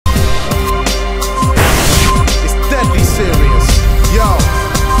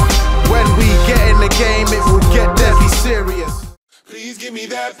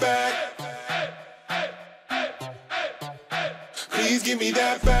that back. Please give me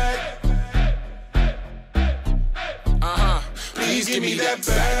that back. Please give me that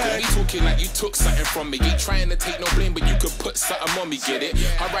back. You talking like you took something from me. You trying to take no blame, but you could put something on me, get it?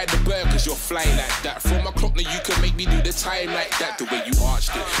 I ride the bird cause you're flying like that. From my clock now you can make me do the time like that. The way you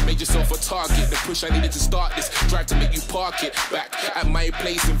arched it, made yourself a target. The push I needed to start this drive to make you park it. Back at my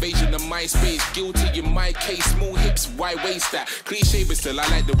place, invasion of my space. Guilty in my case, small hips, why waste that? Cliche but still I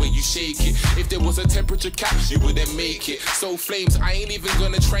like the way you shake it. If there was a temperature cap, you wouldn't make it. So flames, I ain't even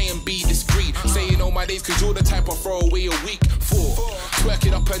gonna try and be discreet. Saying all my days cause you're the type I throw away a week for. Twerk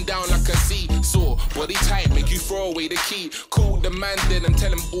it up and down like a seesaw. Body tight, make you throw away the key. Call the man then and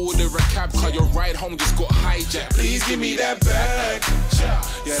tell him order a cab, cause your ride home just got hijacked. Please give me that back.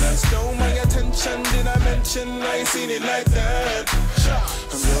 Yeah, that stole my attention. Did I mention I ain't seen it like that?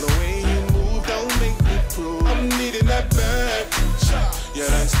 And girl, the way you move don't make me prove I'm needing that back. Yeah,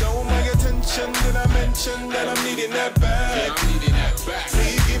 that stole my attention. Did I mention that I'm needing that back? Yeah, I'm needing that back.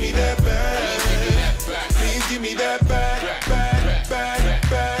 Please give me that back. Please give me that back.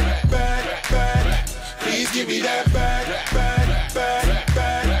 Please give me that back.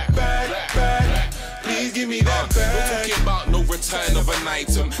 Please give me that back. We're talking about no return of an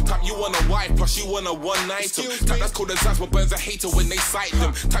item. Type you want a wife plus you want a one item. Type that's called a Zaz but burns a hater when they sight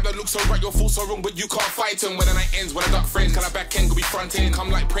them. Type that looks so right, your thoughts so wrong but you can't fight them. When the night ends, when I got friends, can I back end, go be fronting. Come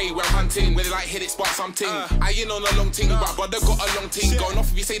like prey, we're hunting. When they like hit it, spark something. I ain't on a long ting, but brother got a long ting. Going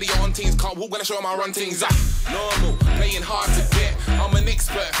off if you say that you're on things. Can't walk when I show them I run things. Normal, playing hard to get. I'm an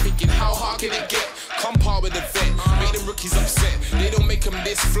expert, thinking how hard can it get? Come par with the vet, make them rookies upset. They don't make them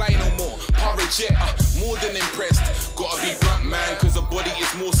this fly no more. Para jet, more than impressed. Gotta be blunt, man, cause the body is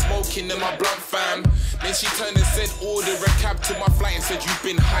more smoking than my blunt fam. Then she turned and said, order a cab to my flight and said, you've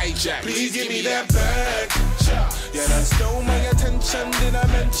been hijacked. Please give me that back. Yeah, that stole my attention. Did I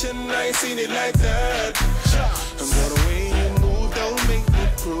mention I ain't seen it like that? And girl, the way you move don't make me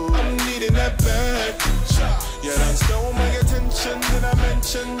prove I'm needing that back. Yeah, that stole my attention. Did I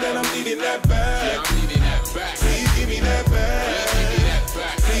mention that I'm needing that back? Yeah, I'm needing that back. Please give me that back.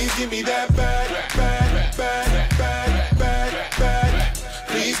 Please give me that back.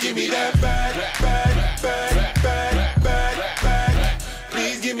 Please give me that back.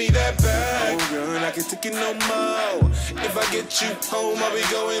 Please give me that back. Oh girl, I can't take it no more. If I get you home, I'll be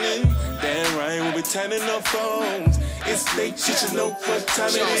going in. Damn right, we'll be turning up phones. It's late, you should know what time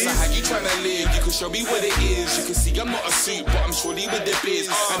it is. So how you tryna live? You can show me what it is. You can see I'm not a suit, but I'm surely with the biz.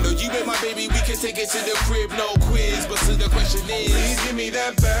 I know you ain't my baby, we can take it to the crib, no quiz. But so the question is, please give me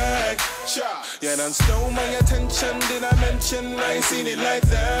that back. Yeah, that stole my attention. Did I mention I ain't seen it like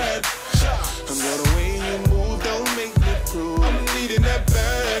that? And girl, the way you move don't make me prove I'm needing that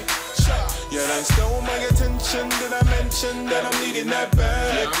back. Yeah, that stole my attention. Did I mention that I'm needing that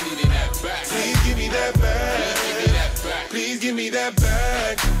back? Yeah, I'm needing that back. Please give me that back. Please give me that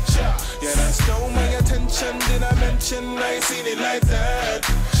back. Yeah, that stole my attention. Did I mention I ain't seen it like that?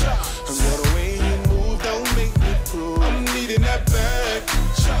 And girl, the way you move don't make me prove I'm needing that back.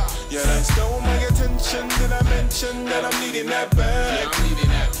 Yeah, that stole my attention. Did I mention that I'm needing that back? Yeah, I'm needing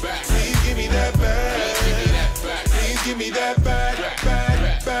that back. Please give me that back. Please give me that back.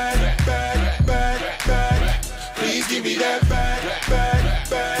 Please give me that back.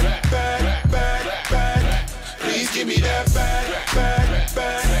 Please give me that back.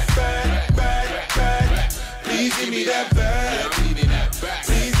 Please give me that back.